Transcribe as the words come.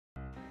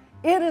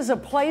It is a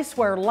place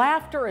where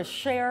laughter is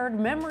shared,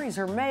 memories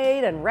are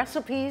made, and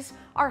recipes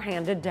are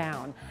handed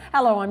down.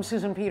 Hello, I'm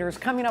Susan Peters.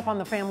 Coming up on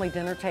the family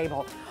dinner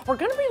table, we're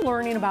going to be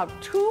learning about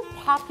two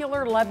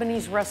popular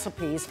Lebanese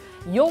recipes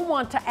you'll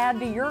want to add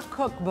to your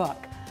cookbook: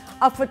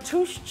 a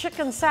fattoush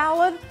chicken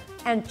salad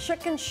and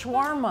chicken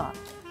shawarma.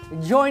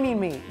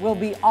 Joining me will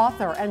be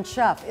author and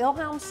chef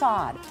Ilham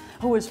Saad,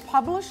 who has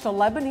published a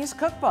Lebanese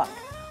cookbook.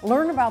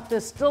 Learn about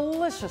this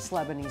delicious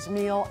Lebanese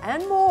meal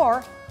and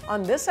more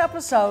on this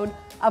episode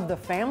of the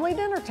Family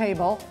Dinner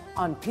Table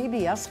on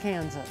PBS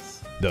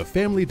Kansas. The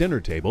Family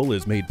Dinner Table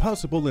is made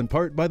possible in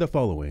part by the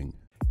following.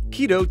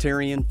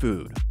 Keto-tarian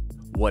food.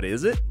 What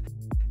is it?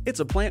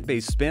 It's a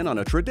plant-based spin on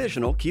a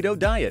traditional keto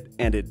diet,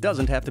 and it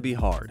doesn't have to be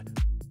hard.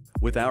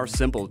 With our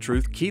Simple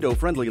Truth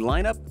keto-friendly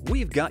lineup,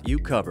 we've got you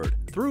covered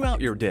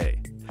throughout your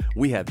day.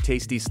 We have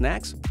tasty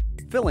snacks,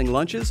 filling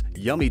lunches,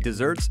 yummy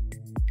desserts,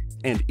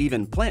 and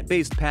even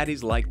plant-based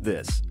patties like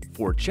this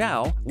for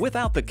chow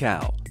without the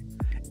cow.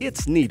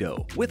 It's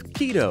Nido with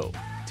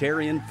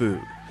Keto-Tarian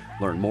food.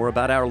 Learn more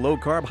about our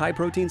low-carb,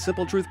 high-protein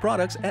Simple Truth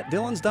products at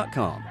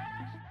Dillons.com.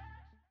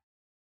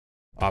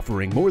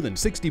 Offering more than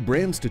 60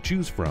 brands to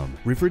choose from,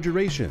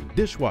 refrigeration,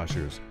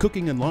 dishwashers,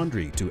 cooking and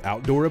laundry to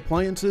outdoor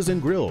appliances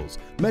and grills,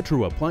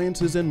 Metro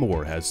Appliances and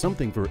more has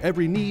something for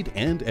every need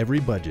and every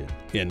budget.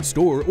 In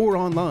store or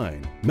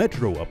online,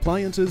 Metro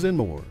Appliances and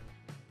more.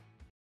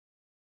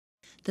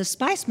 The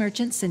Spice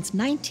Merchant since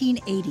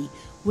 1980,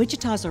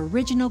 Wichita's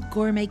original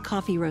gourmet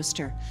coffee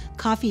roaster.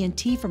 Coffee and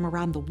tea from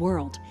around the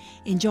world.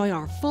 Enjoy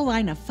our full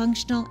line of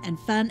functional and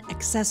fun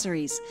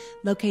accessories.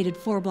 Located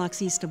 4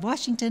 blocks east of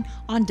Washington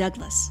on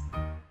Douglas.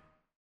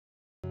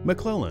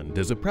 McClelland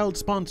is a proud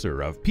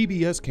sponsor of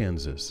PBS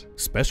Kansas,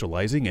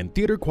 specializing in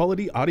theater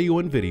quality audio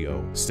and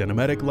video,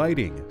 cinematic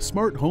lighting,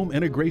 smart home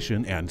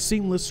integration, and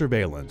seamless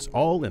surveillance,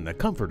 all in the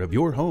comfort of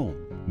your home.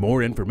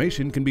 More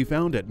information can be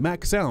found at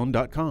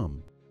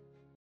macsound.com.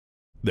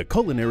 The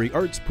Culinary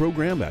Arts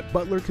program at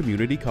Butler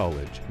Community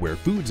College, where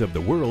foods of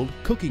the world,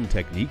 cooking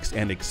techniques,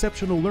 and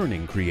exceptional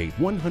learning create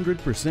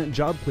 100%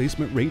 job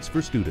placement rates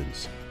for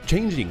students.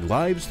 Changing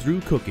lives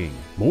through cooking.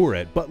 More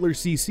at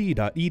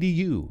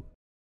butlercc.edu.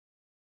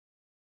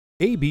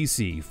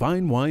 ABC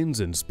Fine Wines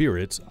and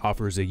Spirits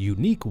offers a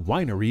unique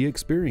winery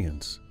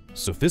experience,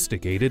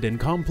 sophisticated and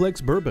complex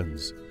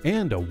bourbons,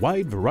 and a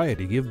wide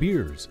variety of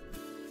beers.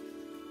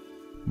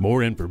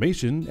 More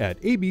information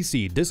at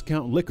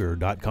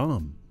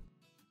abcdiscountliquor.com.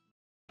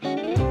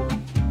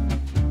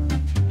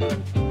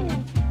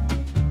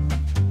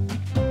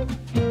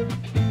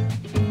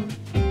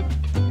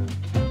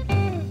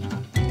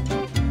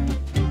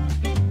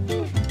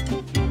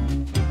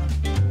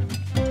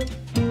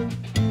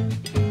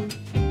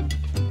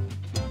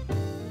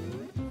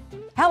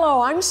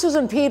 Hello, I'm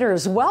Susan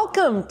Peters.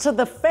 Welcome to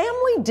the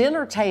Family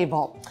Dinner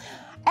Table.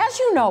 As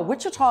you know,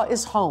 Wichita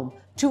is home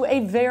to a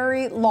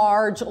very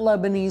large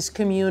Lebanese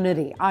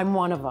community. I'm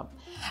one of them.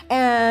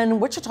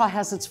 And Wichita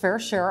has its fair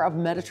share of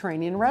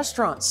Mediterranean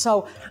restaurants.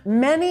 So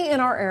many in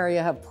our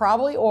area have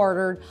probably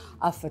ordered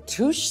a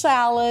fattoush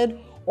salad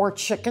or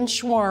chicken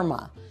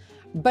shawarma,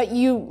 but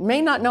you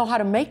may not know how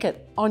to make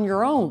it on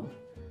your own.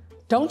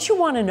 Don't you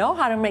want to know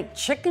how to make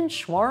chicken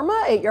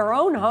shawarma at your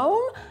own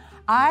home?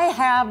 I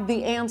have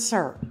the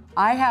answer.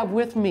 I have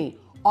with me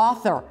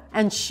author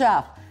and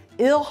chef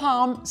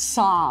Ilham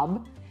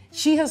Saad.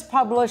 She has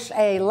published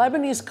a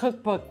Lebanese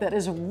cookbook that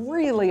is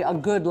really a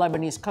good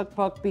Lebanese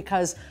cookbook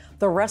because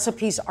the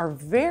recipes are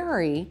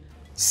very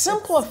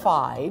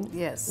simplified.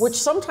 Yes. Which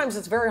sometimes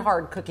it's very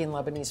hard cooking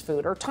Lebanese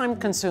food, or time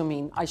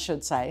consuming, I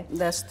should say.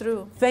 That's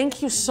true.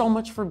 Thank you so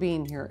much for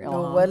being here, Ilham.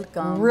 You're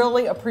welcome.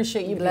 Really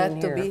appreciate you being here.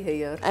 Glad to be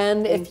here.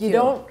 And if you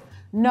don't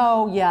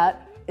know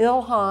yet,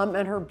 Ilham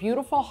and her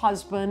beautiful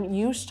husband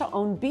used to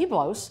own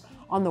Biblos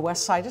on the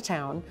west side of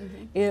town.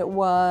 It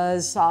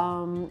was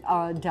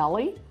a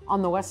deli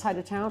on the west side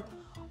of town,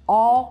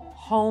 all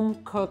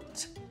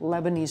home-cooked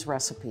Lebanese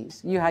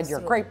recipes. You had your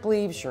grape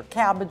leaves, your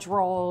cabbage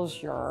rolls,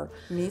 your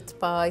meat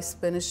pie,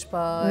 spinach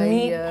pie.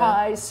 Meat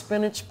pie,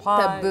 spinach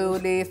pie.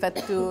 Tabbouleh,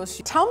 fattoush.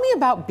 Tell me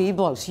about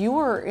Biblos. You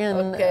were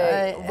in...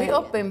 Okay, we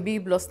opened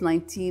Biblos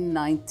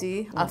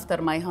 1990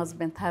 after my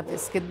husband had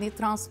his kidney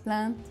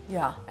transplant.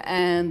 Yeah.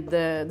 And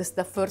this is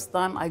the first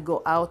time I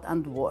go out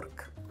and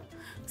work.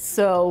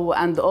 So,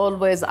 and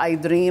always I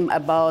dream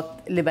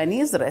about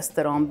Lebanese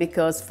restaurant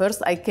because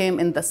first I came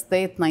in the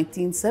state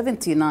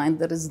 1979,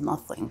 there is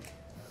nothing.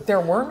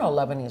 There were no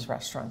Lebanese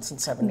restaurants in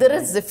 79. There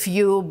is a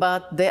few,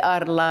 but they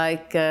are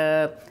like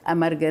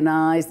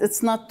Americanized.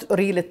 It's not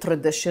really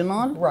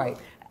traditional. Right.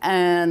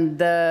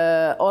 And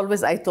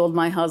always I told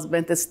my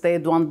husband, I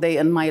stayed one day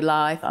in my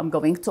life, I'm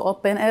going to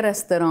open a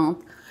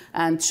restaurant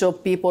and show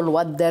people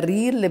what the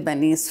real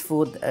Lebanese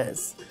food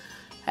is.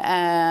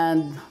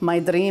 And my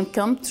dream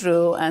come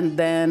true, and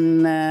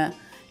then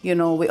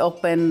we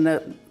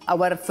open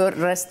our first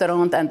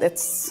restaurant, and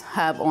it's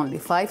have only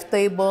 5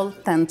 tables,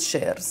 10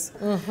 chairs,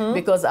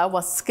 because I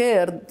was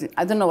scared.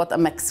 I don't know what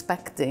I'm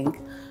expecting,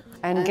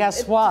 And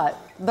guess what?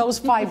 Those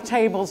 5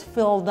 tables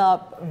filled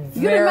up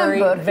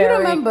very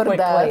remember quickly.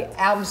 that.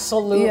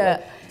 Absolutely.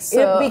 Yeah,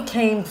 it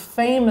became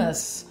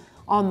famous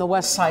on the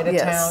west side of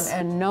town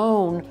and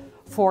known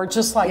for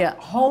just like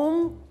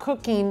home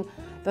cooking.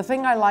 The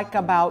thing I like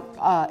about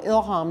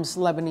Ilham's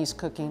Lebanese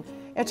cooking,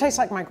 it tastes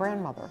like my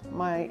grandmother.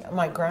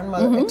 My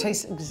grandmother, it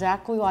tastes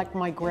exactly like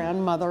my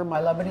grandmother, my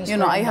Lebanese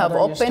grandmother. I have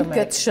open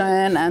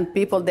kitchen and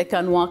people, they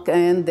can walk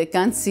in, they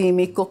can see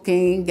me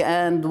cooking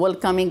and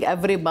welcoming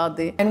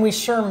everybody. And we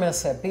sure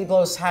miss it.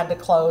 Biblos had to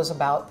close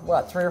about,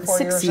 what, 3 or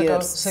 4 years ago?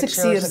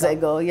 6 years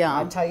ago, yeah.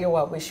 I tell you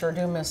what, we sure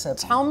do miss it.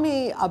 Tell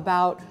me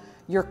about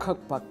your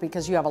cookbook,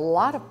 because you have a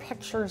lot of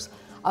pictures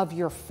of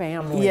your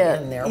family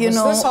in there. Was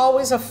this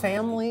always a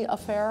family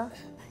affair?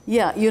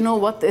 Yeah, you know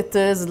what it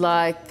is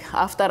like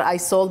after I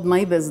sold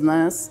my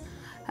business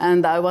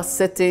and I was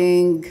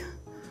sitting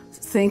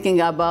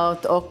thinking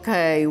about,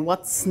 okay,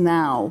 what's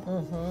now?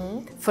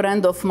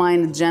 Friend of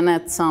mine,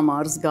 Janet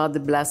Summers,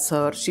 God bless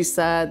her, she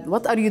said,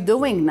 what are you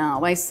doing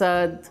now? I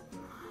said,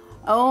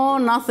 oh,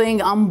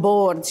 nothing, I'm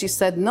bored. She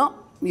said, no,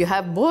 you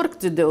have work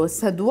to do. I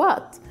said,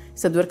 what? She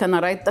said, we're gonna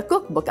write the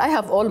cookbook. I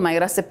have all my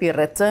recipe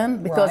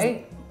written because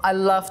I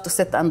love to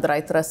sit and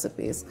write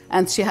recipes.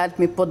 And she helped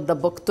me put the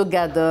book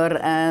together,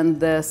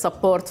 and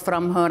support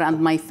from her and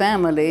my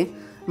family,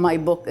 my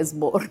book is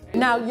born.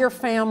 Now, your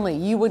family,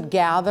 you would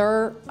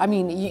gather, I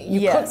mean,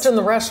 you cooked in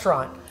the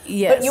restaurant.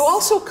 Yes. But you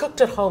also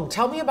cooked at home.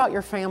 Tell me about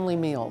your family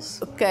meals.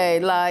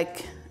 Okay,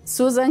 like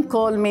Susan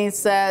called me,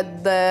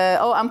 said,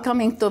 oh, I'm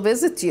coming to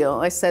visit you.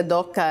 I said,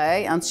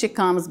 okay. And she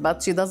comes,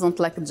 but she doesn't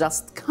like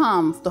just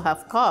come to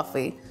have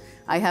coffee.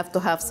 I have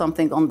to have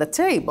something on the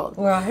table.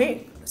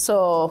 Right.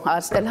 So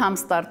as Ilham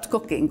start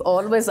cooking,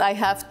 always I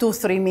have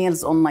 2-3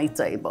 meals on my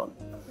table.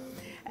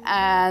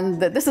 And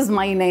this is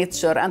my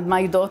nature. And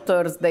my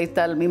daughters, they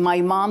tell me,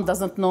 my mom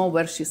doesn't know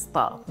where she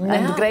stopped. No.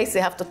 And Gracie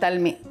have to tell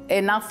me,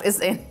 enough is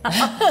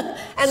enough.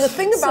 And the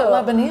thing about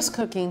Lebanese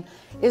cooking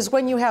is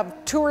when you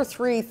have 2 or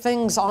 3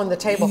 things on the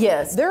table,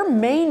 they're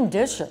main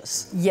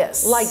dishes.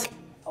 Yes. Like,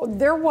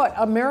 they're what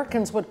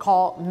Americans would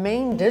call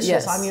main dishes.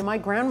 Yes. I mean, my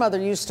grandmother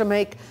used to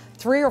make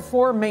 3 or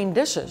 4 main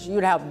dishes.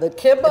 You'd have the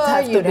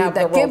kibbeh, you'd have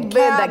the rolled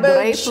cabbage, the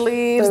grape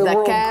leaves,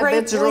 the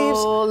cabbage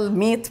roll,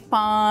 meat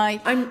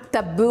pie,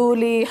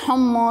 tabbouleh,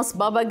 hummus,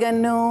 baba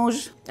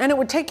ganoush. And it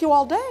would take you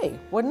all day,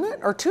 wouldn't it?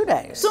 Or 2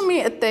 days? To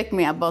me, it take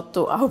me about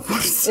 2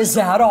 hours. Is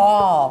that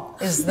all?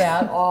 Is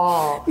that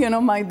all? You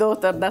know, my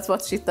daughter, that's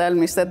what she told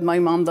me. She said, my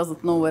mom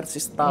doesn't know where she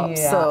stopped.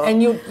 Yeah. So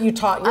and you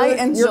taught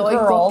your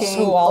girls cooking.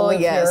 who all live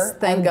here.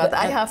 Thank God.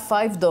 I have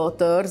 5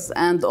 daughters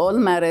and all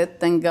married,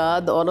 thank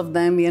God. All of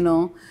them, you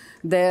know,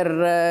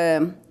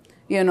 they're,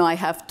 you know, I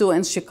have 2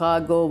 in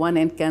Chicago, 1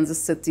 in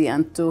Kansas City,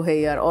 and 2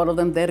 here. All of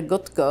them, they're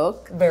good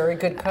cook. Very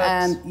good cooks.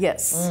 And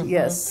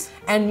yes.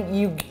 And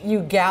you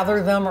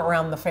gather them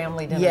around the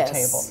family dinner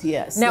table.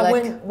 Yes. Now,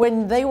 like,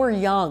 when they were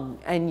young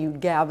and you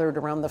gathered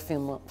around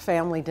the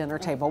family dinner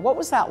table, what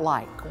was that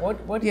like?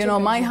 What you know,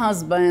 my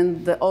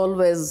husband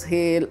always,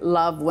 he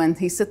loved when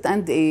he sit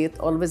and eat,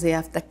 always he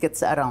have the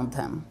kids around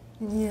him.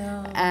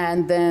 Yeah.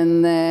 And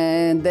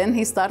then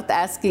he start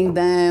asking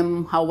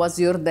them, how was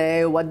your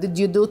day? What did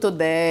you do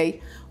today?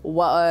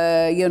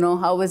 You know,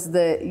 how is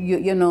the,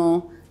 you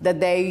know, the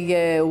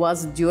day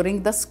was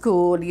during the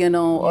school, you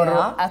know, or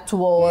at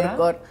work.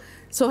 Or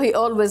so he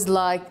always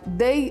like,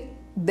 they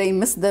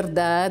miss their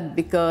dad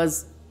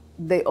because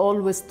they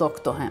always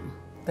talk to him.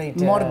 They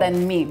did. More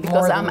than me,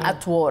 because I'm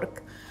at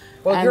work.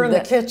 Well, and you're in the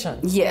kitchen.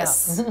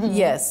 Yes,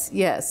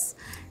 yes.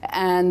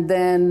 And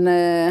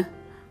then,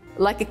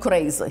 like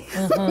crazy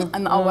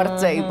on our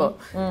table,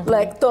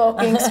 like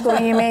talking,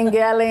 screaming,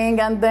 yelling,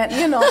 and then,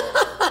 you know,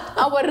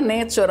 our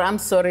nature, I'm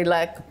sorry,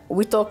 like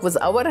we talk with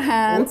our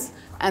hands,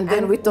 and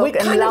then we talk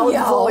in loud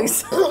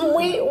voice.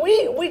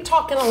 we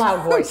talk in a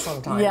loud voice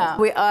sometimes. Yeah,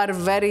 we are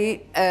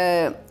very,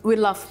 we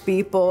love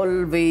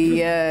people,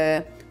 we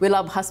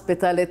love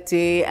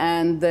hospitality,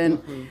 and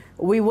then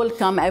we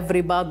welcome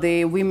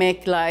everybody. We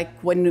make like,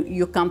 when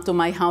you come to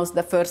my house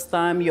the first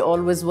time, you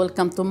always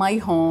welcome to my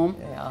home.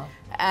 Yeah.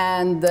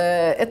 And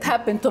it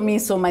happened to me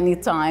so many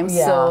times.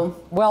 Yeah. So.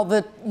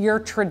 Well, your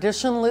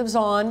tradition lives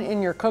on in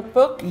your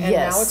cookbook, and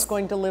now it's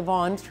going to live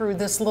on through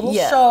this little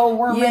show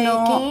we're making.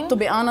 Know, to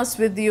be honest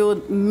with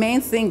you,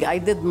 main thing, I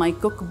did my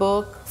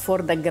cookbook for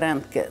the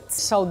grandkids.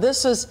 So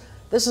this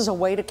is a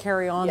way to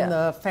carry on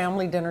the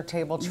family dinner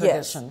table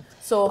tradition.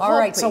 Yes. So all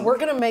right, so we're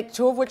going to make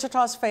 2 of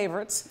Wichita's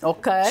favorites.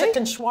 Okay.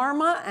 Chicken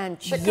shawarma and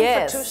chicken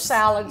fattoush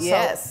salad.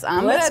 Yes, so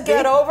I'm let's ready.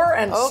 get over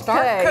and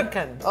start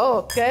cooking.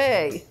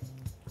 Okay.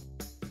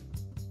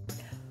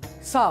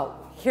 So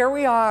here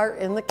we are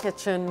in the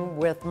kitchen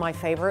with my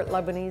favorite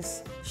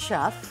Lebanese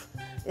chef,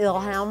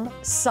 Ilham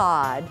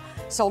Saad.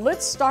 So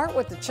let's start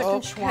with the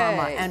chicken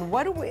shawarma. And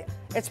what do we?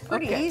 It's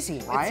pretty easy,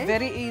 right? It's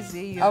very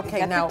easy. You Okay,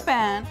 get now the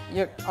pan.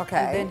 Okay.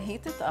 And then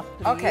heat it up,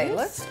 please. Okay,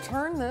 let's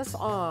turn this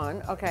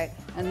on. Okay.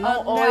 And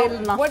no oil,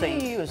 nothing. What do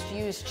you use? Do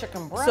you use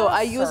chicken breast? So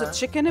I use a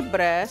chicken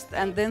breast,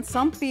 and then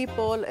some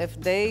people, if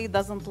they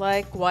doesn't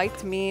like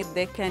white meat,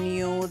 they can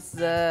use,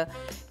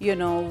 you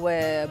know,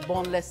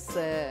 boneless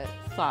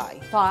thigh.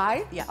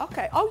 Thigh? Yeah.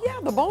 Okay. Oh yeah,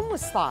 the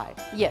boneless thigh.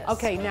 Yes.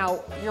 Okay.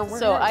 Now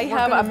I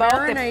have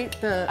about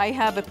I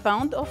have a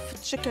pound of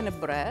chicken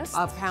breast.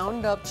 a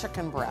pound of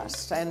chicken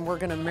breast, and we're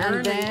gonna marinate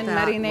And then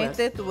that marinate with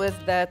it with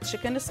the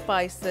chicken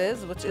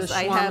spices, which the is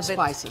shawarma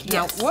spices. Yes.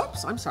 Now,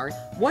 whoops, I'm sorry.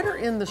 What are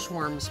in the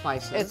shawarma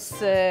spices?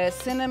 It's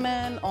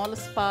cinnamon,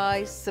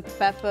 allspice,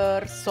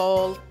 pepper,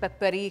 salt,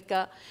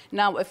 paprika.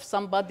 Now, if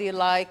somebody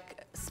like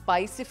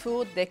spicy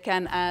food, they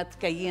can add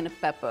cayenne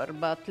pepper,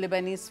 but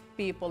Lebanese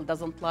people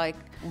doesn't like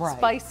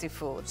spicy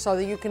food. So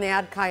that you can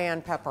add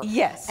cayenne pepper.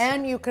 Yes. And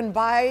you can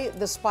buy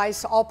the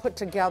spice all put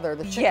together,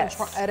 the chicken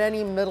at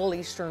any Middle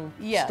Eastern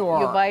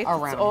store you buy it,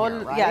 around it's all,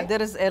 here, right? Yeah,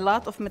 there is a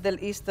lot of Middle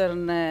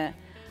Eastern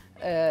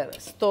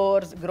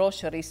stores,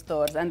 grocery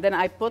stores. And then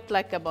I put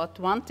like about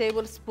 1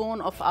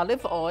 tablespoon of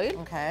olive oil.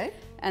 Okay.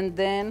 And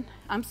then,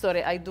 I'm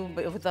sorry, I do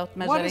without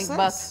measuring. What is this?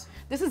 But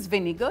this is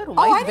vinegar, Oh,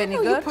 white I didn't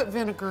vinegar. know you put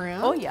vinegar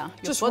in. Oh, yeah.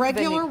 You Just put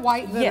regular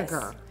white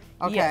vinegar.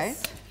 Yes. Okay.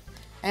 Yes.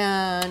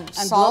 And And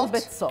salt. a little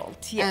bit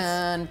salt, yes.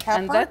 And pepper.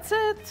 And that's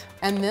it.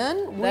 And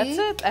then That's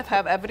it. I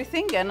have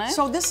everything in it.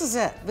 So this is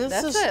it. This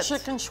That's is it.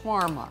 chicken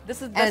shawarma.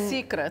 This is the And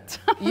secret.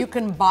 you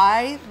can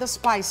buy the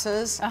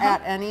spices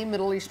at any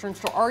Middle Eastern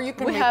store, or you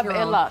can We make have your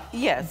a own. lot,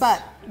 yes.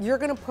 But you're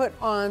going to put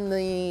on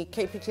the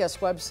KPTS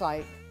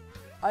website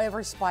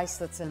every spice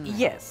that's in there.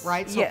 Yes,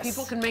 Right? So yes.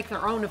 people can make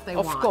their own if they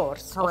Of want.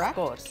 course, of Correct?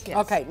 course, yes.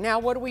 Okay, now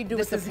what do we do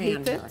This with the is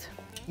pan heated. here?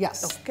 Yes.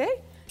 Okay.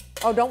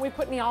 Oh, don't we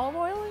put any olive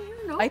oil in here?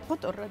 No. I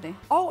put already.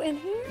 Oh, in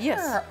here?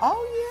 Yes.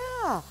 Oh,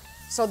 yeah.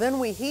 So then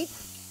we heat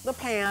the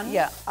pan,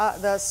 Yeah.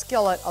 the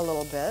skillet a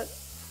little bit,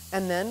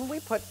 and then we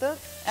put the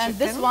And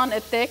this chicken. one,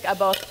 it take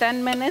about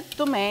 10 minutes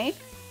to make.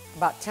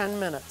 About 10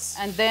 minutes.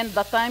 And then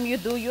the time you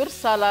do your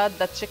salad,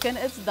 the chicken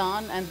is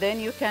done, and then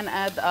you can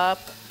add up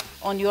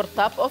on your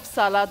top of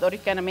salad, or you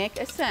can make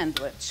a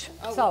sandwich.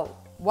 So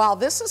while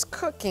this is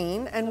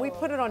cooking, and we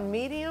put it on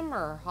medium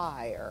or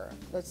high, or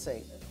let's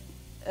see.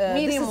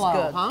 Medium this is low,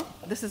 good. huh?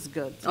 This is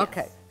good. yes.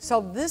 Okay,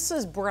 so this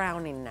is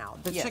browning now.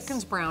 The Yes.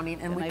 chicken's browning,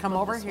 and we I come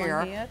put over this one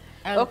here. here?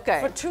 And Okay.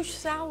 Fattoush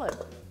salad.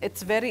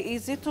 It's very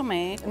easy to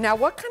make. Now,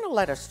 what kind of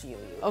lettuce do you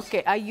use?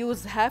 Okay, I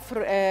use half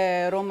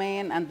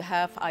romaine and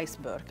half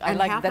iceberg. I And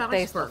like half the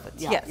taste iceberg. of it.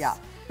 Yeah, yes. yeah.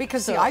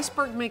 Because the So-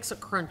 iceberg makes it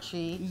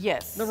crunchy.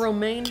 Yes. The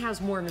romaine has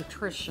more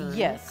nutrition.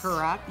 Yes.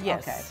 Correct?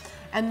 Yes. Okay.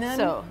 And then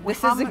So we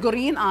this is a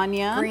green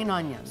onion. Green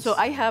onions. So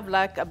I have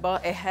like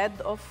about a head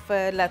of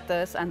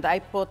lettuce, and I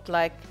put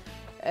like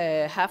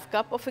a half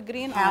cup of a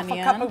green half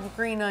onion. a cup of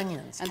green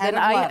onions. And head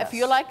then of if lettuce.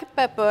 you like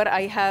pepper,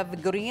 I have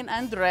green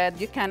and red.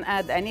 You can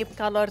add any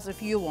colors if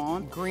you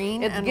want. Green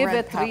it and give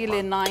red it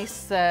really pepper. nice.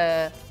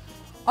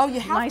 Oh, you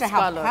have nice to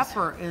have colors.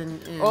 pepper in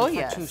Oh,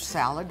 yes. fattoush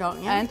salad,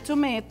 don't you? And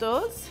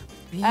tomatoes.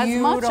 As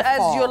much as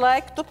Beautiful. you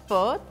like to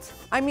put.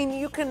 I mean,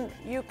 you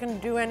can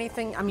do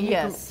anything. I mean,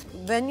 Yes.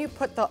 Then you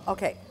put the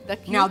okay. The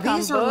Now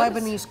these are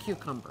cucumbers. Lebanese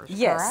cucumbers,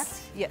 Yes. correct?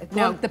 Yeah,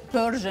 Now called the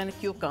Persian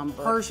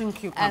cucumber. Persian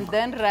cucumber. And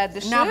then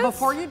radishes. Now,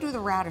 before you do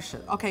the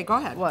radishes, okay, go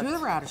ahead. What? Do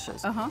the radishes.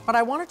 Uh-huh. But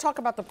I want to talk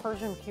about the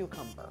Persian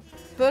cucumber.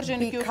 Persian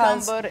because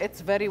cucumber, it's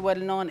very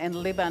well known in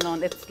Lebanon.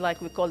 It's like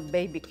we call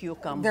baby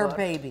cucumber. They're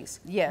babies.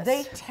 Yes.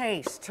 They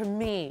taste, to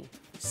me,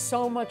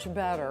 so much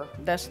better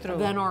That's true.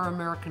 than our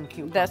American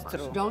cucumbers. That's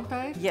true. Don't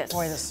they? Yes.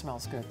 Boy, this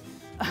smells good.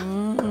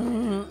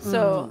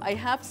 So I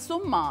have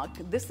sumac.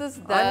 This is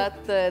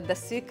the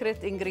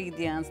secret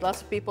ingredients.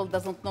 Lots of people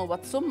doesn't know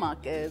what sumac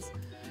is.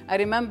 I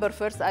remember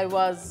first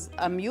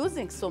I'm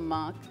using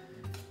sumac.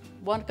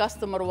 One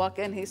customer walked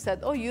in, he said,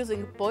 "Oh,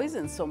 using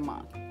poison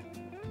sumac."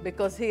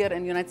 Because here in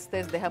the United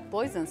States, they have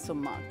poison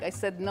sumac. I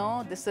said, "No,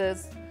 this is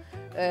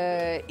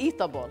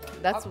eatable.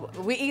 That's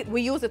we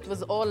use it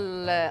with all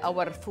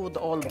our food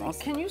almost."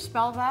 Can you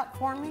spell that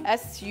for me?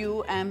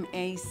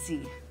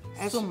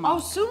 SUMAC. Oh,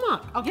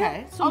 sumac. Okay.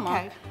 Yeah, sumac.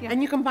 Okay. Yeah. And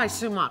you can buy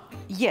sumac.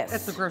 Yes.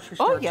 At the grocery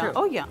store, Oh yeah, too.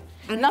 oh yeah.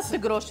 And Not it's- the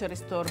grocery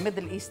store,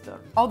 Middle Eastern.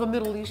 Oh, the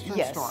Middle Eastern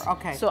Yes. store.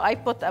 Okay. So I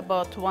put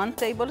about 1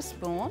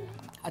 tablespoon.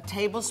 A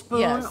tablespoon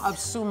Yes. of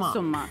sumac.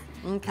 Sumac.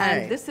 Okay.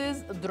 And this is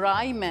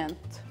dry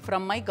mint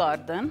from my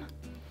garden.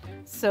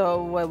 So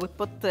we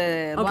put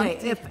Okay,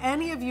 if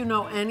any of you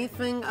know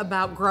anything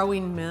about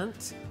growing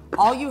mint,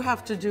 all you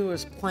have to do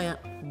is plant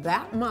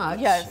that much.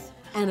 Yes.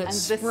 And it And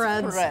this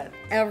spreads spread.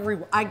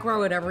 I grow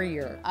it every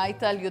year. I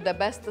tell you, the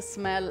best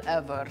smell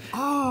ever.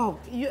 Oh,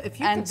 if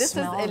you And could this is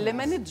smell a this.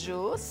 lemon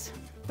juice.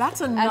 That's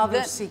another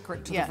then- secret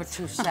to yes. the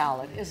fattoush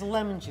salad is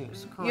lemon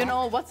juice, correct? You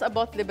know what's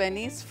about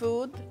Lebanese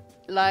food?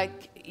 Like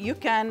you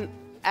can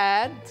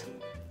add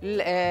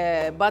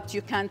but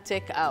you can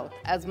take out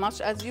as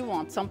much as you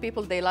want. Some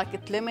people, they like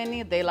it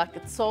lemony, they like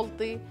it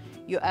salty.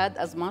 You add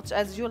as much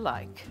as you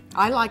like.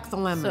 I like the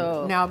lemon.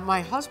 So- Now,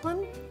 my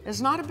husband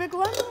is not a big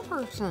lemon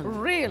person.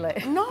 Really?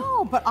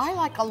 No, but I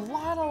like a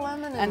lot of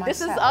lemon in And my this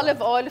is salad.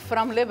 olive oil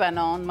from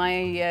Lebanon.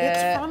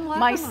 It's from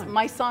Lebanon.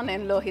 My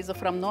son-in-law, he's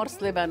from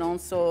North Lebanon,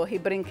 so he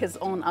bring his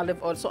own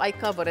olive oil. So I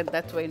cover it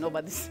that way,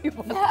 nobody see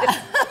what it is.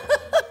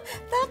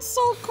 That's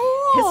so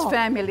cool. His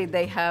family,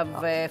 they have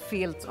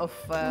fields of...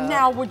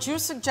 Now, would you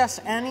suggest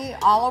any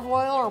olive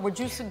oil, or would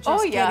you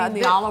suggest getting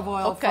the olive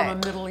oil from a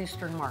Middle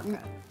Eastern market?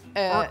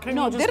 Or can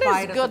no, you just there buy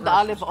is it at good the grocery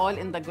olive oil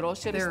in the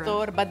grocery There is.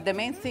 store, but the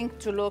main thing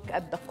to look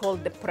at the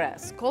cold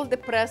press. Cold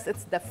press,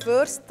 it's the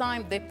first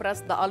time they press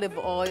the olive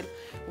oil,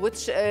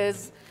 which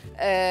is,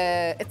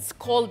 it's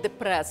cold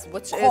press,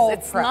 which Cold is,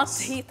 it's press. not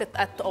heated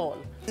at all.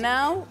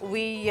 Now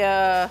we...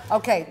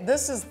 Okay,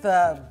 this is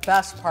the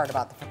best part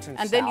about the fattoush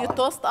and then you salad.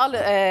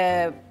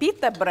 toast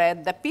pita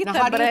bread. The pita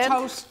Now, how do you bread,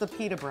 toast the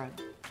pita bread?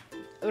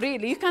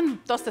 really, you can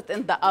toast it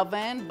in the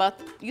oven, but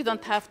you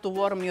don't have to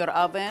warm your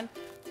oven.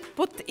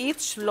 Put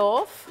each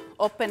loaf,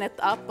 open it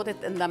up, put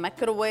it in the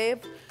microwave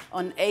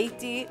on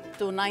 80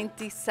 to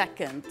 90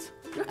 seconds.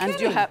 And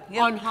you have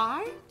on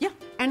high? Yeah.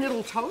 And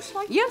it'll toast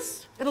like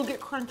Yes, It'll get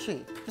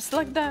crunchy. just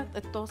like that,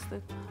 it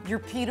toasted. Your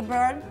pita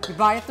bread, you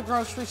buy at the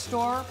grocery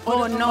store. put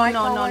Oh, it in the no.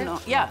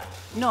 microwave? Yeah,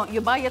 no, you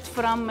buy it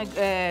from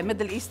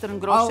Middle Eastern Oh,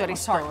 grocery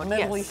sorry, store.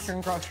 Middle Yes.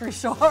 Eastern grocery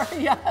store.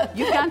 Yeah.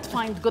 You can't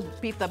find good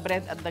pita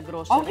bread at the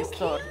grocery Oh, you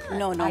store. can't?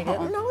 No, I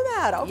didn't know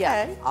that. Okay.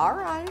 Yeah. All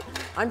right.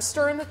 I'm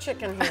stirring the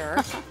chicken here.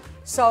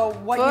 So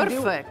what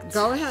Perfect. you do?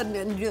 Go ahead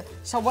and do.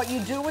 So what you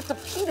do with the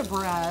pita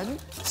bread?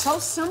 So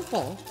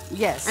simple.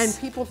 Yes. And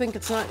people think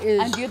it's not.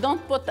 Is And you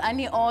don't put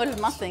any oil,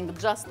 nothing.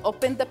 Just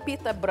open the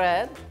pita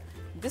bread.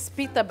 This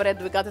pita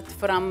bread, we got it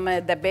from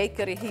the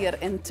bakery here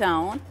in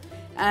town.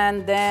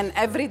 And then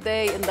every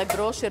day in the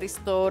grocery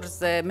stores,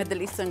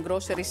 Middle Eastern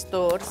grocery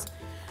stores.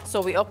 So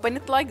we open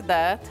it like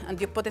that,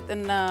 and you put it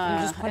in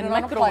just put it on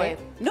a microwave.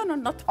 plate? No,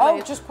 not oh,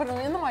 plate. just put it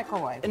in the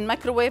microwave In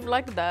microwave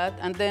like that,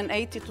 and then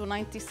 80 to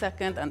 90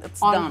 seconds, and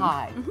it's on done.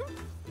 high.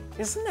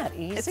 Isn't that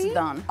easy? It's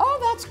done. Oh,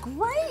 that's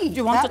great. Do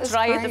you want That to is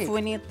try it great. if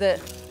we need the...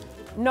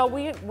 No,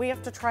 we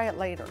have to try it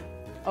later.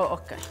 Oh,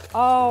 okay.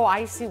 Oh,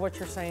 I see what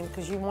you're saying,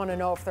 because you want to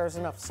know if there's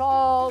enough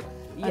salt,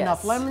 enough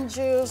Yes. lemon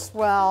juice.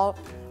 Well,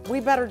 we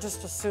better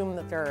just assume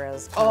that there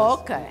is. 'cause- Oh,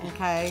 okay.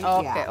 Okay.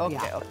 Okay, yeah, okay,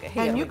 yeah. okay.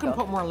 Here And we you can go.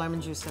 put more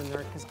lemon juice in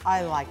there, because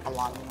I like a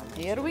lot of lemon.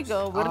 Here we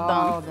go, we're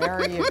Oh, done.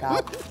 there you go.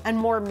 And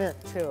more mint,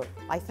 too.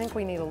 I think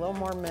we need a little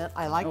more mint.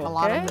 I like a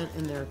lot of Okay. mint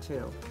in there,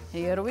 too.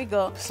 Here we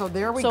go. So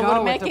there we so go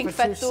we're with the making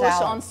fattoush fattoush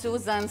salad. on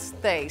Susan's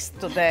taste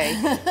today.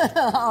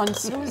 On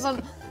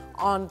Susan,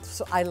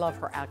 I love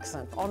her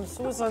accent. On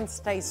Susan's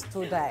taste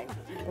today.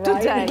 Right?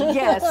 Today,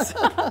 yes.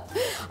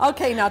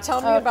 Okay, now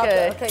tell me about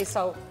Okay. Okay,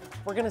 so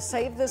we're gonna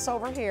save this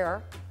over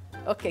here.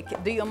 Okay,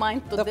 do you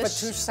mind to The dish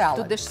fattoush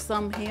salad. to dish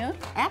some here?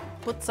 Ah.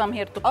 Put some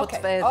here to put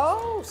Okay.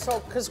 Oh,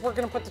 so because we're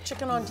gonna put the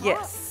chicken on top.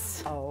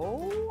 Yes.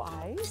 Oh,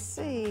 I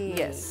see.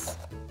 Yes.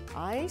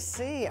 I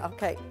see.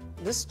 Okay,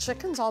 this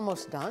chicken's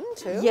almost done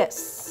too.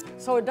 Yes.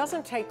 So it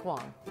doesn't take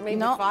long. Maybe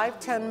No.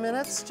 5-10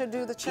 minutes to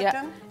do the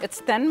chicken, Yeah. It's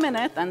 10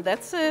 minutes and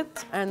that's it.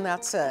 and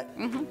that's it.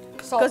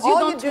 So Because you all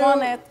don't do,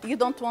 want it. You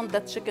don't want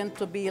the chicken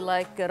to be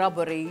like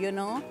rubbery, you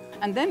know.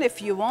 And then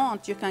if you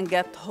want, you can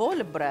get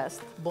whole breast,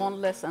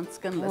 boneless and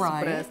skinless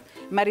Right. breast.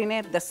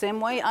 Marinate the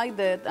same way I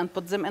did and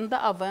put them in the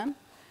oven.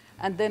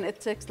 And then it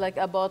takes like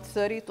about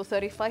 30 to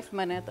 35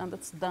 minutes and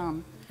it's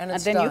done. And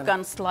it's then you done.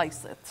 can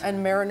slice it.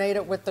 and marinate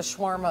it with the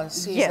shawarma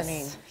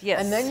seasoning. yes.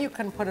 And then you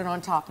can put it on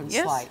top and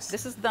Yes, slice.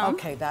 this is done.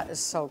 Okay, that is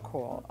so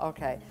cool.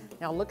 Okay,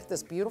 now look at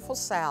this beautiful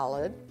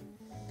salad.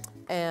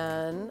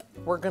 And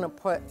we're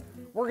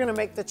gonna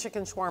make the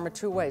chicken shawarma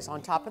two ways.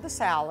 On top of the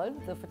salad,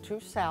 the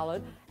fattoush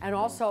salad, and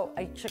also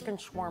a chicken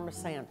shawarma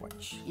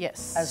sandwich.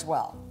 Yes. As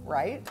well,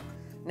 right?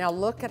 Now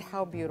look at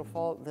how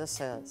beautiful this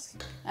is.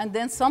 And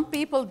then some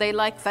people, they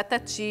like feta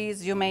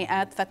cheese. You may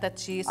add feta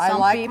cheese. I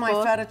Some like people,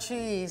 my feta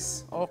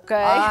cheese. Okay.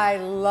 I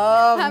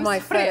love I'm my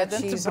feta afraid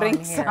to cheese bring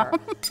on here. some.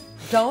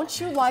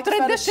 Don't you like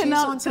feta cheese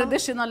on top?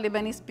 Traditional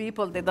Lebanese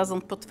people, they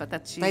doesn't put feta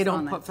cheese They don't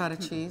on put it. feta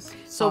cheese.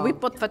 So we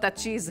put feta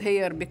cheese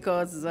here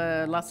because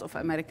lots of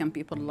American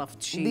people love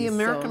cheese. The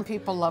American so-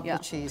 people love yeah.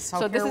 the cheese.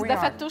 So this here is we the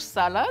are. fattoush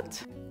salad.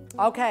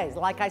 Okay,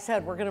 like I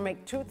said, we're gonna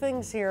make two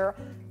things here.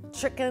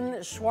 Chicken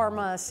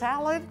shawarma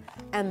salad,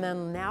 and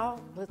then now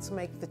let's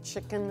make the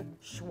chicken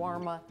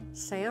shawarma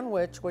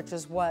sandwich, which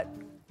is what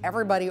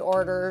everybody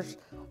orders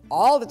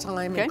all the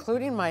time, Okay.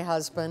 including my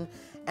husband.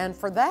 And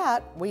for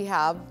that, we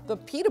have the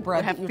pita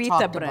bread We have that you pita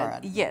talked bread.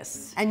 about.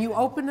 Yes. And you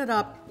open it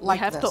up like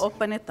we have this. to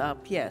open it up,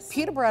 yes.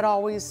 Pita bread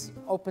always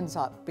opens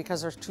up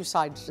because there's two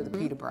sides to the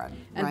pita bread.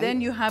 And right? then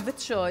you have a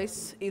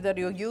choice. Either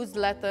you use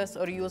lettuce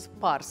or use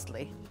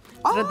parsley.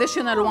 Oh.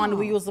 Traditional one,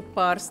 we use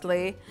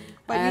parsley.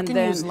 But and you can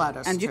then- use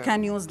lettuce And you too.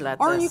 can use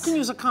lettuce. Or you can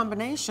use a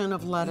combination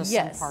of lettuce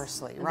and yes.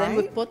 parsley, And right? then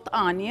we put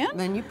onion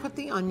Then you put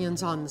the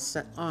onions on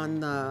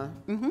the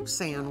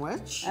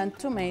sandwich. and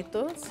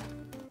tomatoes.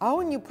 Oh,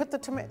 and you put the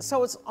tomato,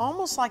 so it's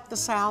almost like the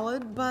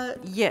salad, but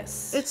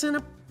Yes. it's in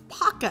a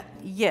pocket.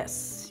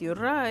 Yes, you're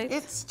right.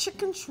 It's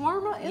chicken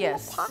shawarma in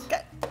Yes. the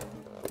pocket.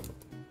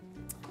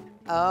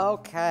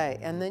 Okay,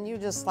 and then you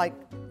just like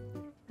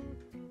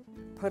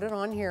put it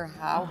on here.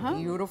 How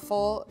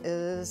beautiful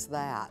is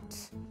that?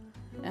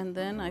 And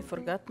then I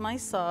forgot my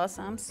sauce.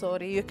 I'm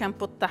sorry. You can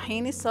put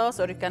tahini sauce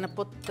or you can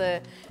put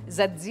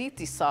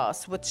tzatziti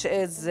sauce, which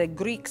is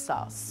Greek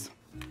sauce.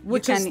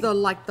 Which You is can- the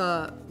like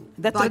the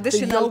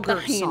traditional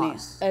yogurt tahini.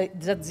 sauce.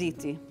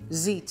 Tzatziti.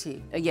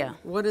 Ziti. Yeah.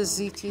 What is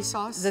ziti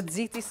sauce?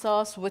 Tzatziti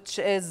sauce, which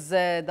is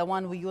the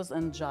one we use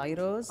in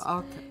gyros.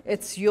 Okay.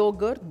 It's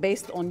yogurt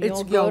based on It's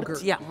yogurt.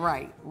 yogurt. Yeah.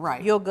 Right,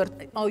 right. Yogurt.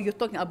 Oh, you're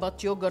talking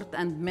about yogurt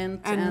and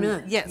mint. And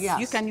mint, Yes, yes.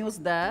 you can use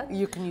that.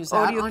 You can use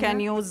Or that you on can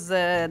here? use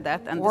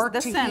that. And Or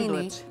this the tahini.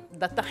 sandwich.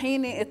 The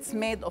tahini, it's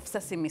made of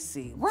sesame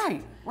seed.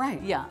 Right, right.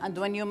 Yeah, and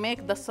when you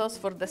make the sauce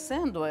for the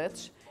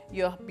sandwich,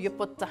 you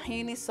put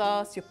tahini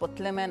sauce, you put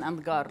lemon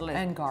and garlic.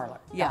 And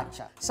garlic. Yeah.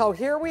 Gotcha. So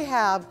here we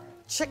have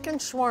chicken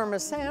shawarma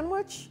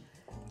sandwich,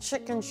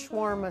 chicken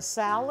shawarma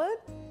salad,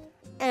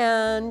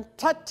 and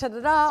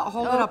ta-ta-da-da.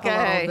 Hold it up a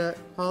Okay. little bit.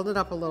 Hold it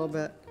up a little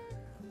bit.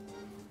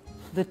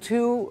 The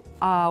two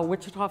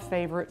Wichita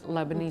favorite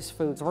Lebanese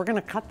foods. We're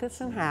gonna cut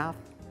this in half,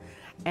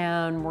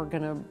 and we're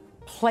gonna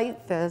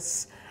plate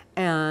this,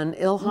 and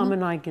Ilham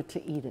and I get to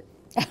eat it.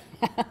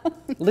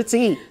 Let's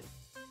eat.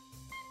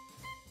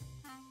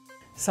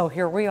 So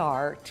here we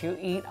are to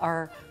eat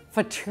our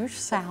fattoush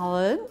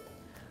salad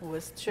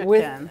with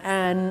chicken.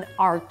 and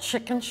our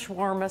chicken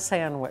shawarma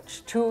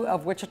sandwich, two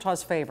of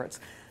Wichita's favorites.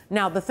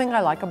 Now, the thing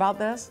I like about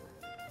this,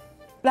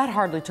 that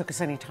hardly took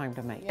us any time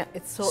to make. Yeah,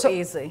 it's so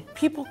easy.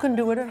 People can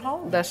do it at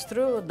home. That's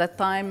true. That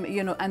time,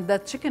 you know, and the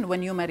chicken,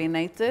 when you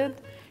marinate it,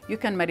 you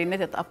can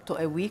marinate it up to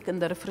a week in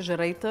the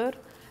refrigerator.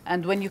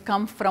 And when you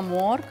come from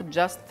work,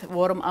 just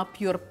warm up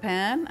your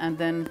pan and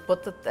then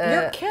put it.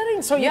 You're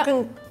kidding. So yeah. you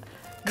can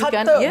cut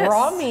the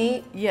raw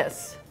meat,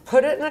 Yes.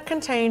 put it in a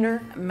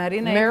container,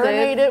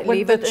 Marinate it with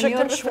leave the it in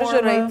your chicken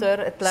refrigerator.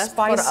 shawarma, It lasts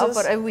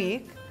spices. for a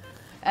week.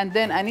 And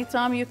then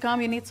anytime you come,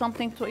 you need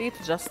something to eat,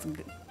 just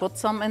put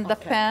some in the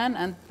pan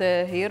and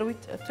here we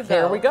go.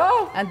 There we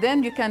go. And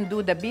then you can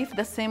do the beef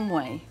the same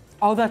way.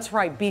 Oh, that's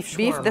right, beef shawarma.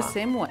 Beef the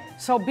same way.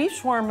 So beef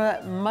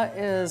shawarma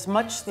is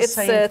much the It's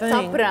same thing.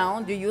 top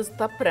round. You use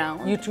top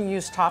round. You two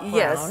use top round.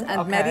 Yes, and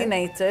okay.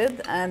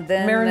 marinated, and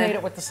then Marinate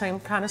it with the same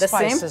kind of the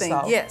spices, same thing.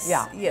 though. Yes,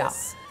 Yeah.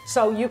 yes. Yeah.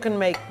 So you can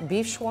make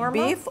beef shawarma,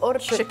 Beef or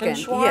chicken,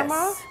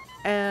 shawarma, yes.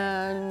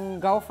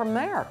 and go from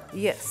there.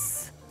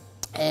 Yes.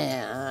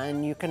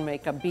 And you can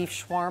make a beef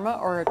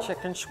shawarma or a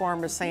chicken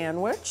shawarma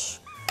sandwich.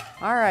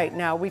 All right,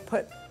 now we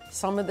put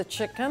some of the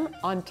chicken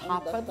on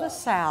top of the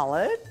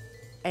salad,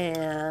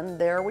 and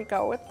there we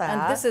go with that.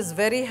 And this is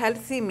very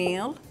healthy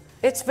meal.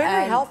 It's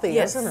very healthy,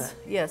 yes, isn't it?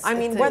 Yes. I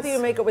mean, it whether is.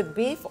 you make it with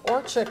beef or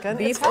chicken,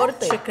 it's Beef or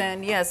healthy. chicken,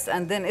 yes,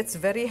 and then it's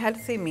very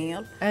healthy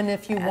meal. And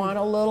if you want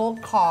a little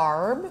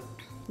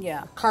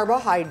Yeah.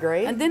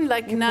 carbohydrate. And then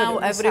like you put now it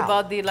in the salad.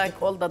 everybody, like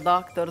all the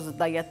doctors,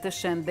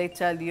 dietitian, they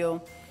tell you,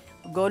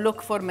 go look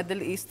for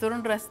Middle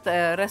Eastern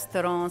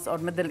restaurants or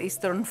Middle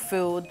Eastern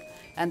food,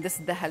 and this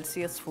is the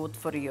healthiest food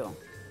for you.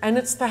 And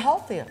it's the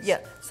healthiest. Yeah,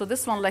 so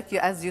this one, like you,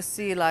 as you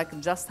see, like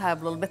just have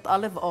a little bit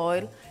olive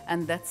oil,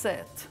 and that's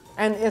it.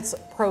 And it's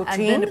protein.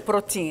 And then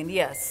protein,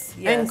 yes,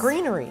 yes. And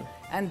greenery.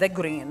 And the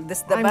green. This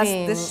is the I best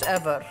mean- dish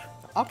ever.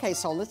 Okay,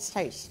 so let's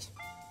taste.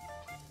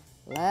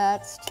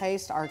 Let's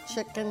taste our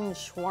chicken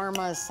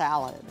shawarma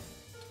salad.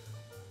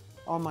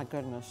 Oh my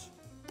goodness.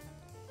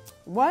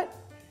 What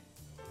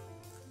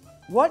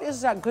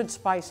is that good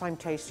spice I'm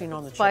tasting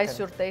on the Spice chicken?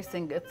 you're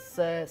tasting, it's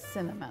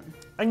cinnamon.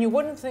 And you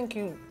wouldn't think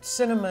you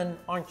cinnamon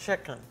on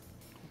chicken,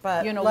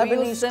 but You know, Lebanese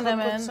we use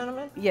cinnamon. cook with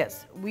cinnamon?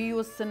 Yes, we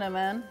use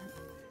cinnamon,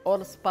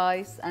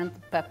 allspice, and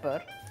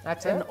pepper.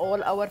 That's in it?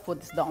 all our food.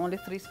 It's the only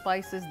three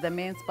spices, the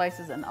main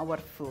spices in our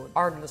food.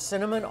 Are the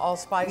cinnamon,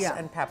 allspice, Yeah.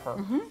 and pepper.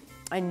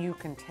 And you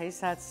can taste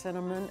that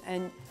cinnamon.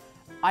 And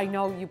I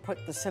know you put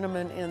the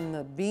cinnamon in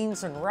the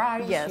beans and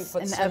rice. Yes, you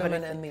put in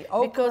cinnamon everything. in the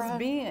okra.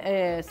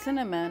 Because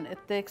cinnamon, it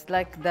takes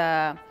like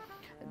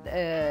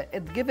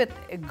it give it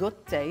a good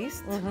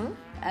taste.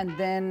 And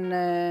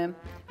then,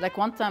 like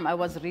one time I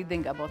was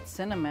reading about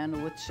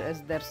cinnamon, which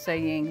is they're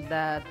saying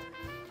that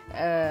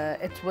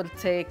it will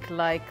take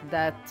like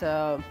that,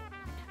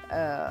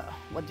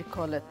 what do you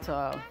call it?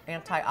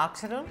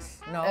 Antioxidants?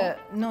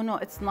 No? No,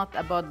 it's not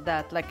about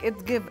that. Like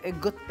it give a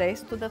good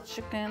taste to the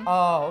chicken.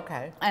 Oh,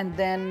 okay. And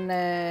then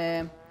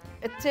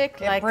it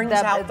take It like brings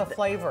out the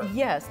flavor.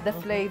 Yes, the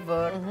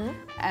flavor.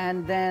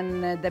 And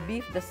then the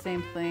beef, the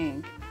same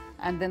thing.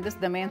 And then this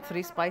the main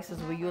three spices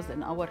we use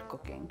in our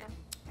cooking.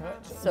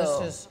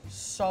 So this is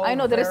so I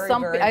know there is very,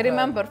 some. very I good.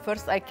 remember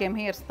first I came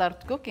here,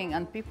 start cooking,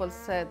 and people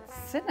said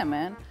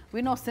cinnamon.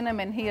 We know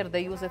cinnamon here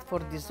they use it for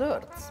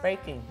desserts,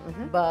 Baking.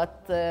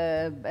 but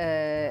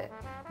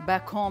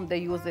back home they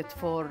use it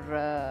for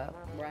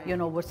you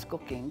know what's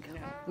cooking.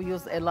 We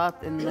use a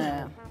lot in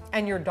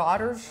And your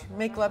daughters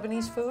make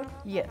Lebanese food?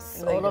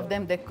 Yes, They all do. of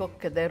them, they cook.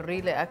 They're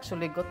really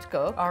actually good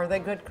cook. Are they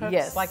good cooks?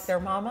 Yes. Like their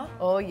mama?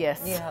 Oh,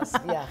 yes. Yes,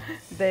 yeah.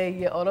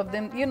 They, all of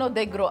them, you know,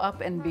 they grow up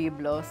in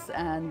Byblos,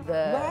 and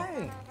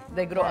Right.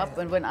 they grow Right. up.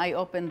 And when I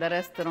opened the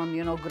restaurant,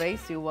 you know,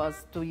 Gracie was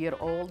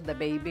 2-year-old, the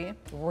baby.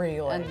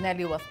 Really? And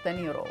Nelly was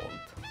 10-year-old.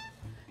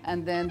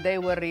 And then they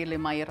were really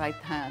my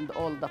right hand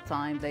all the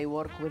time. They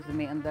work with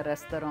me in the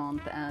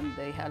restaurant and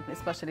they help me,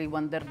 especially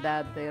when their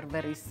dad, they're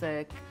very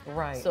sick.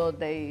 Right. So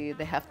they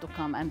have to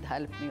come and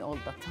help me all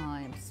the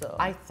time. So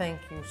I thank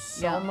you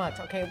so Yeah. much.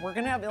 Okay, we're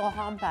gonna have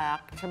Ilham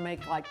back to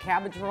make like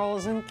cabbage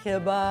rolls and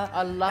kibbeh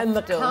I love and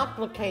the to.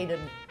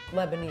 complicated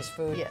Lebanese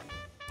food. Yeah.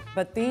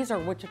 But these are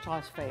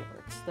Wichita's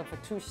favorites: the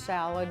fattoush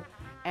salad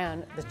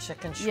and the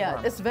chicken shawarma.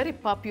 yeah, it's very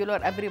popular.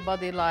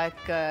 Everybody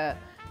like,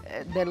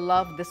 they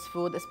love this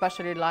food,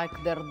 especially like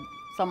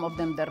some of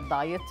them, they're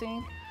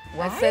dieting.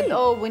 I said, Right.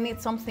 oh, we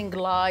need something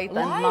light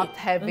and Light. not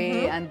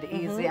heavy and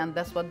easy, and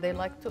that's what they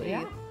like to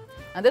Yeah. eat.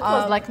 And it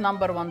was like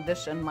 #1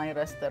 dish in my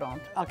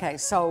restaurant. Okay,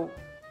 so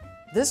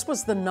this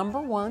was the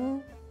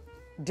 #1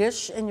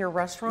 dish in your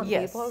restaurant,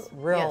 Yes. people?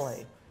 Really?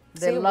 Yes.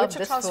 They See, love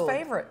Wichita's this food.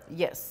 favorite.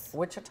 Yes.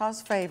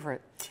 Wichita's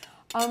favorite.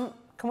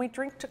 Can we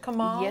drink to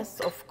Kamal? Yes,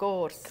 of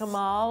course.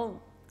 Kamal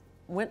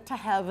went to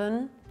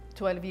heaven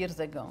 12 years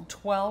ago.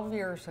 12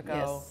 years ago.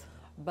 Yes.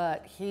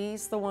 But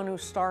he's the one who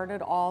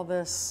started all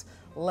this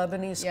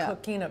Lebanese Yeah.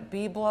 cooking at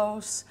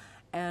Byblos,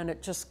 and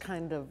it just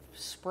kind of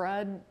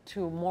spread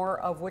to more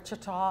of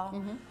Wichita.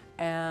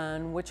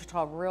 And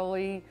Wichita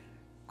really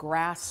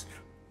grasped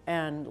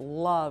and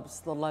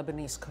loves the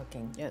Lebanese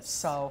cooking. Yes.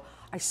 So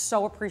I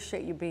so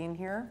appreciate you being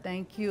here.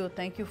 Thank you.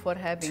 Thank you for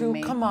having To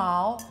me.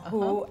 Kamal,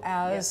 who,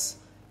 as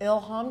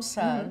Ilham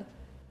said,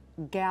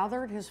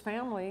 gathered his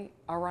family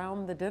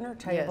around the dinner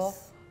table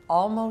Yes.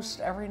 almost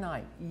every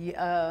night.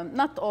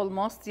 Not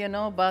almost, you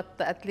know, but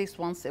at least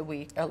once a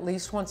week. At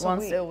least once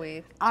Once a a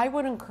week. week. I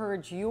would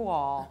encourage you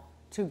all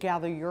to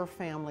gather your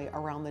family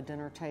around the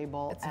dinner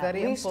table It's at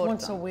very least important.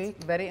 once a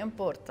week. Very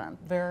important.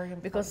 Very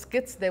important. Because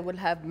kids, they will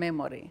have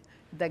memory.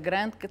 The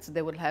grandkids,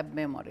 they will have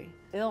memory.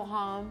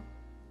 Ilham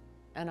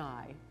and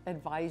I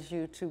advise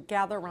you to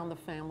gather around the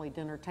family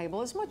dinner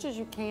table as much as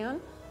you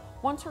can,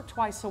 once or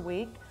twice a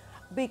week,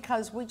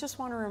 because we just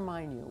want to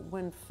remind you,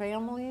 when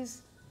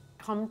families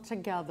come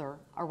together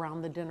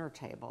around the dinner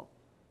table,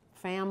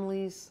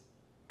 families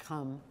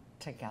come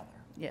together.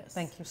 Yes.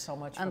 Thank you so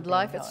much for And being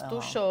life, here, it's too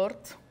Ilham.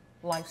 short.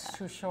 Life's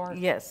too short.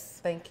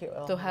 Yes. Thank you,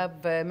 To Ilham.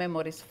 have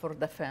memories for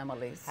the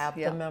families. Have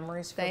the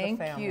memories for the Thank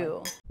family.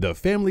 you. The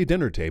Family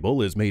Dinner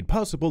Table is made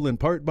possible in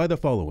part by the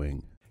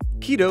following.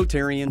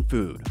 Keto-tarian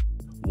food.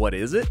 What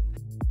is it?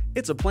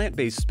 It's a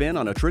plant-based spin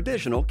on a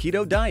traditional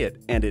keto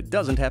diet, and it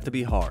doesn't have to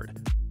be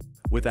hard.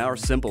 With our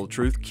Simple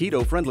Truth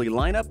keto-friendly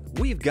lineup,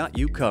 we've got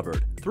you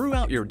covered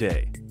throughout your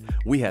day.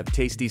 We have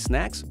tasty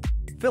snacks,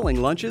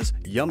 filling lunches,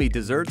 yummy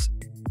desserts,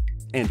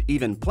 and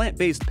even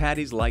plant-based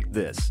patties like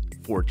this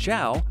for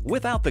chow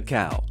without the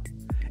cow.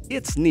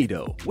 It's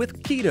Nido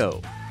with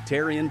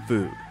Keto-tarian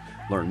food.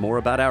 Learn more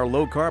about our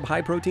low-carb,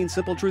 high-protein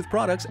Simple Truth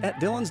products at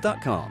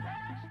dillons.com.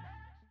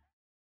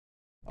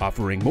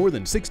 Offering more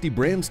than 60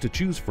 brands to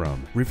choose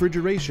from,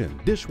 refrigeration,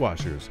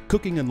 dishwashers,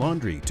 cooking and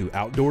laundry to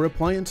outdoor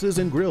appliances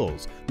and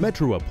grills,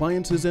 Metro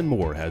Appliances and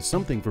more has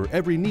something for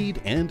every need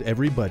and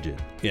every budget.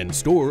 In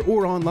store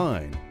or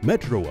online,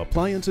 Metro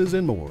Appliances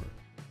and more.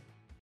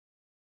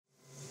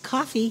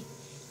 Coffee,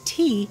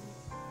 tea,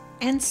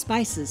 and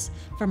spices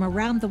from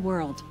around the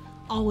world.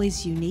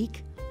 Always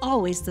unique,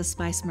 always the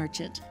Spice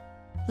Merchant.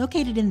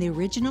 Located in the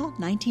original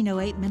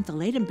 1908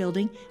 Mentholatum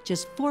building,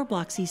 just 4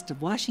 blocks east of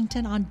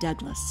Washington on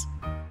Douglas.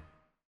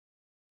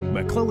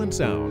 McClellan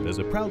Sound is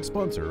a proud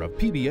sponsor of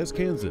PBS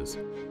Kansas,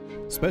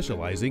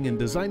 specializing in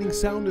designing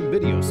sound and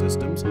video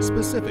systems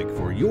specific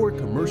for your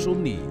commercial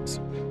needs.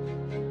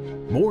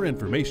 More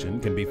information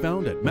can be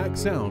found at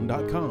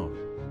macsound.com.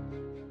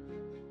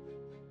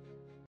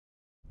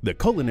 The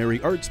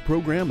Culinary Arts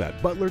program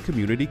at Butler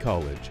Community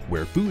College,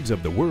 where foods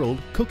of the world,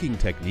 cooking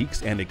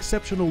techniques, and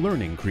exceptional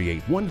learning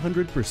create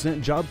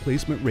 100% job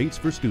placement rates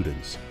for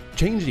students.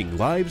 Changing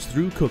lives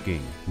through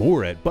cooking.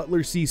 More at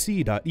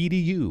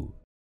butlercc.edu.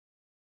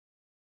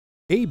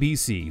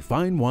 ABC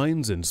Fine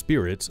Wines and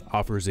Spirits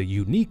offers a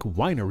unique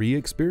winery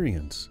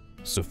experience,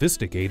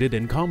 sophisticated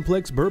and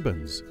complex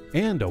bourbons,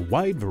 and a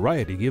wide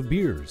variety of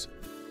beers.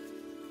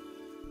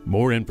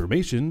 More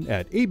information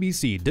at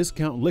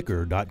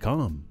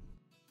abcdiscountliquor.com.